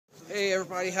Hey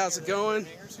everybody, how's it going?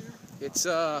 It's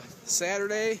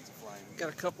Saturday, got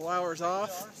a couple hours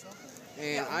off,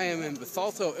 and I am in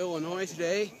Bethalto, Illinois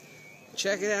today,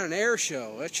 checking out an air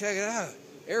show. Let's check it out.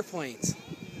 Airplanes.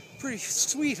 Pretty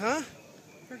sweet, huh?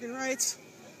 Freaking rights.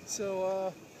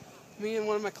 So me and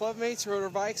one of my club mates rode our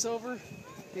bikes over,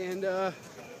 and we're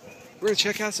gonna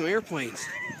check out some airplanes.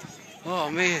 Oh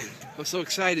man, I'm so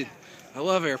excited. I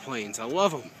love airplanes, I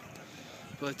love them.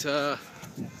 But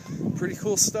pretty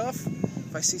cool stuff.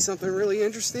 If I see something really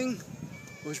interesting,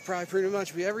 which probably pretty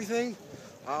much be everything,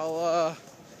 I'll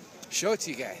show it to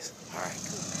you guys. All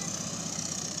right.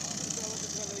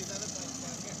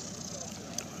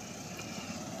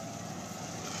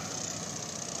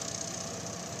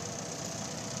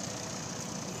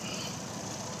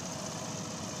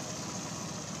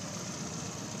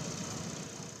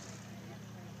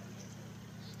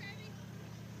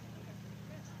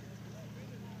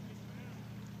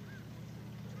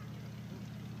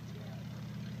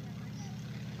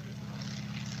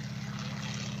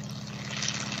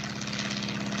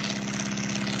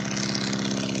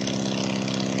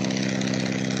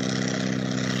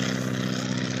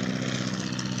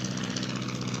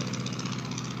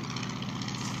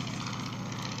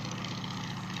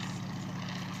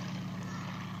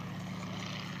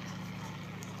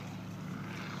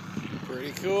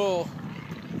 Pretty cool.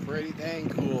 Pretty dang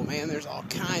cool. Man, there's all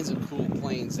kinds of cool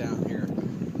planes down here.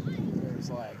 There's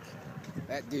like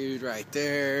that dude right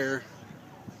there.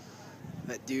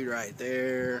 That dude right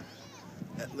there.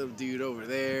 That little dude over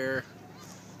there.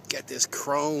 Got this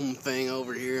chrome thing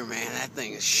over here, man. That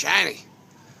thing is shiny.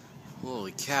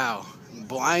 Holy cow.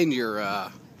 Blind your,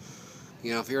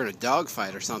 you know, if you're in a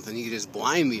dogfight or something, you can just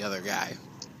blind the other guy.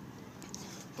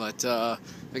 But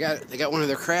they got one of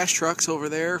their crash trucks over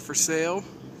there for sale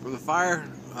from the fire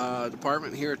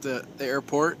department here at the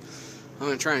airport. I'm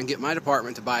going to try and get my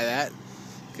department to buy that.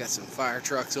 Got some fire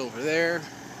trucks over there.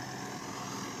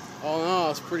 All in all,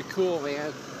 it's pretty cool,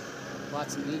 man.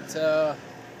 Lots of neat stuff.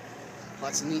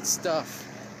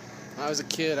 When I was a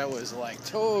kid, I was like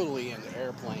totally into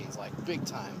airplanes, like big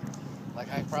time.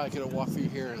 Like I probably could have walked through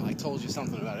here and like told you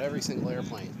something about every single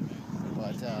airplane.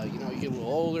 But you know, you get a little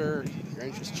older, your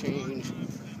interests change.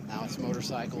 Now it's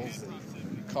motorcycles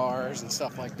and cars and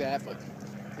stuff like that. But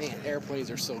man, airplanes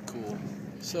are so cool,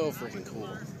 so freaking cool.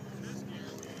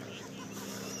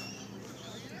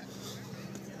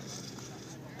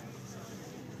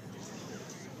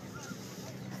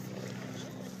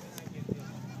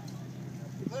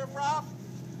 Clear, prop.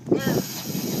 Clear.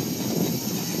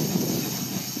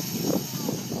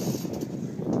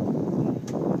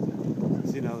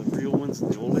 Now the real ones in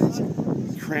the old days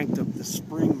cranked up the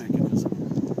spring mechanism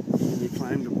and they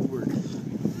climbed aboard,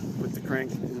 put the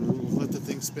crank and Let the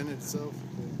thing spin itself.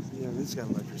 yeah, this got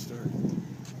electric start.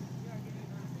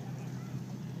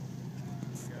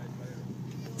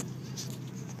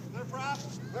 Clear, prop.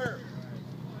 Clear.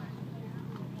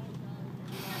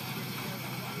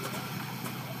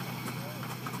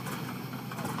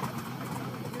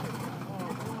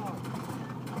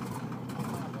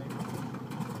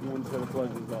 One set of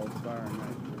plugs is all expiring,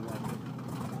 right?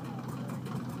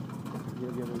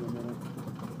 You'll get it in a minute.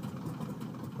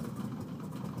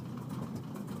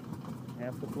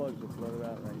 Half the plugs are flooded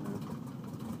out right now.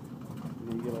 And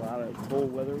then you get a lot of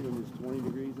cold weather when it's 20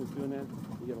 degrees that's doing that.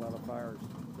 You get a lot of fires.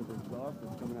 So the exhaust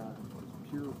is coming out.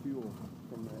 It's pure fuel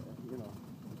from the, you know,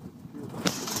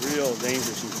 it's real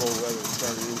dangerous in cold weather to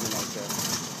start an engine like that.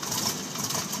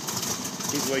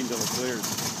 He's waiting until it clears.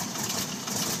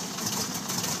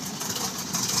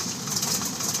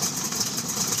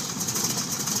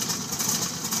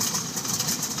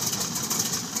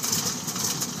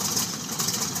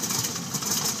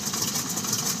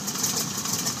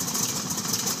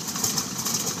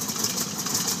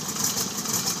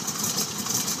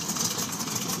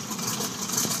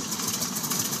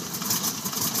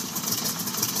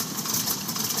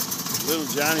 Little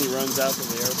Johnny runs out to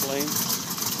the airplane.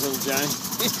 Little Johnny.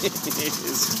 There's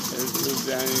little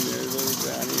Johnny. There's little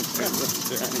Johnny. There's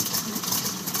little Johnny.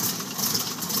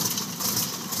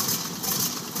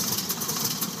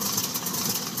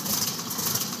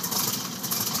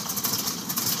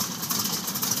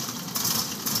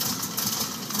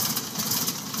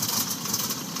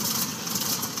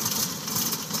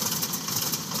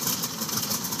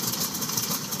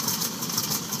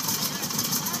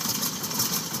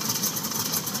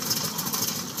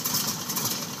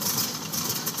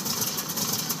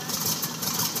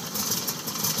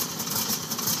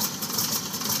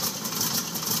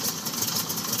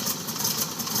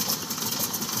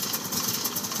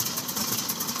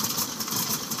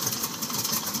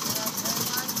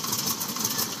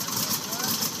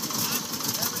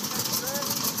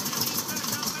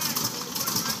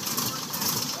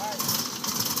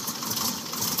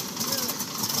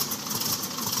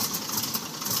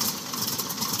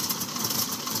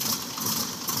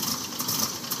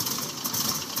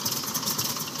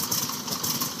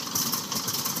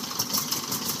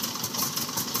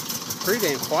 pretty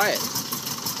damn quiet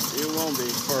It won't be.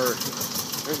 for.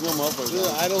 There's no mufflers. Is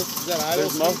on. that idle?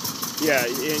 There's yeah,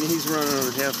 and he's running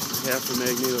on half the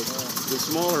magneto. The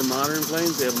smaller modern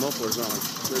planes, they have mufflers on them.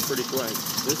 They're pretty quiet.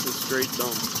 This is straight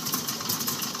dumb.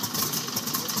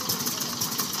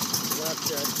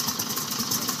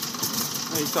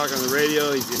 He's talking on the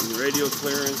radio. He's getting radio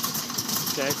clearance,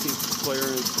 taxi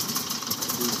clearance.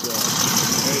 There you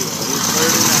go. He's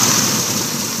cleared it now.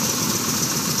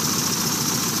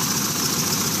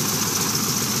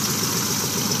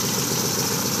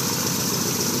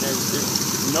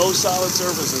 There's no solid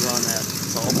surfaces on that.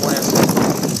 It's all plastic.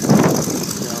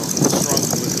 You know, shrunk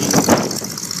with heat.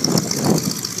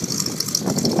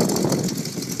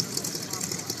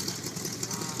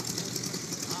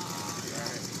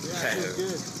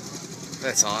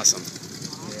 That's awesome.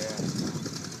 Yeah.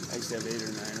 I used to have 8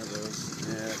 or 9 of those.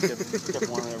 Yeah, I kept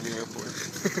one at every airport.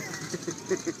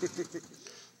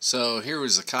 So here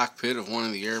was the cockpit of one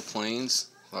of the airplanes.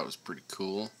 Thought it was pretty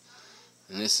cool.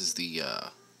 And this is the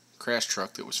crash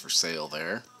truck that was for sale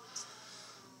there.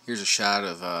 Here's a shot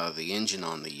of the engine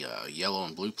on the yellow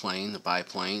and blue plane, the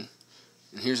biplane.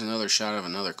 And here's another shot of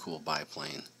another cool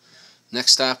biplane.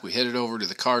 Next stop, we headed over to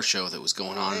the car show that was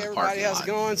going on in the parking lot. Hey everybody, how's it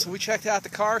going? So we checked out the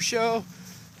car show.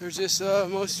 There's just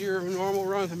most of your normal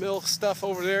run-of-the-mill stuff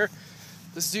over there.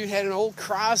 This dude had an old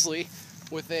Crosley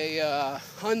with a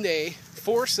Hyundai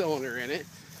 4-cylinder in it.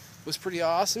 It was pretty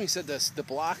awesome. He said the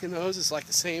block in those is like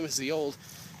the same as the old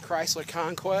Chrysler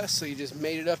Conquest, so you just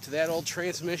made it up to that old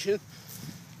transmission,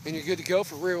 and you're good to go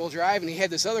for rear-wheel drive. And he had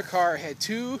this other car, it had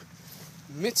 2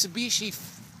 Mitsubishi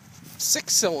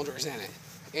 6-cylinders in it.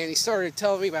 And he started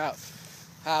telling me about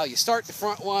how you start the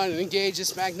front one and engage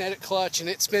this magnetic clutch, and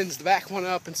it spins the back one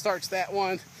up and starts that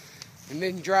one, and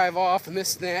then you drive off and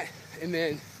this and that. And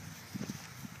then,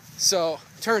 so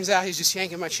turns out he's just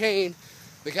yanking my chain.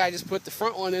 The guy just put the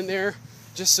front one in there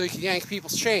just so he could yank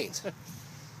people's chains.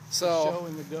 So Show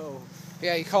and the go.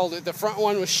 Yeah, he called it, the front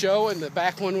one was show and the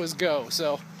back one was go.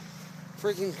 So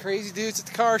freaking crazy dudes at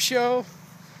the car show.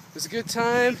 It was a good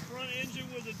time. Front engine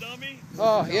was a dummy?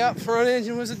 Oh, yep, front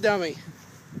engine was a dummy.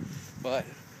 But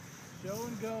Show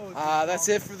and go. that's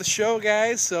it for the show,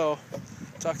 guys. So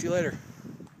talk to you later.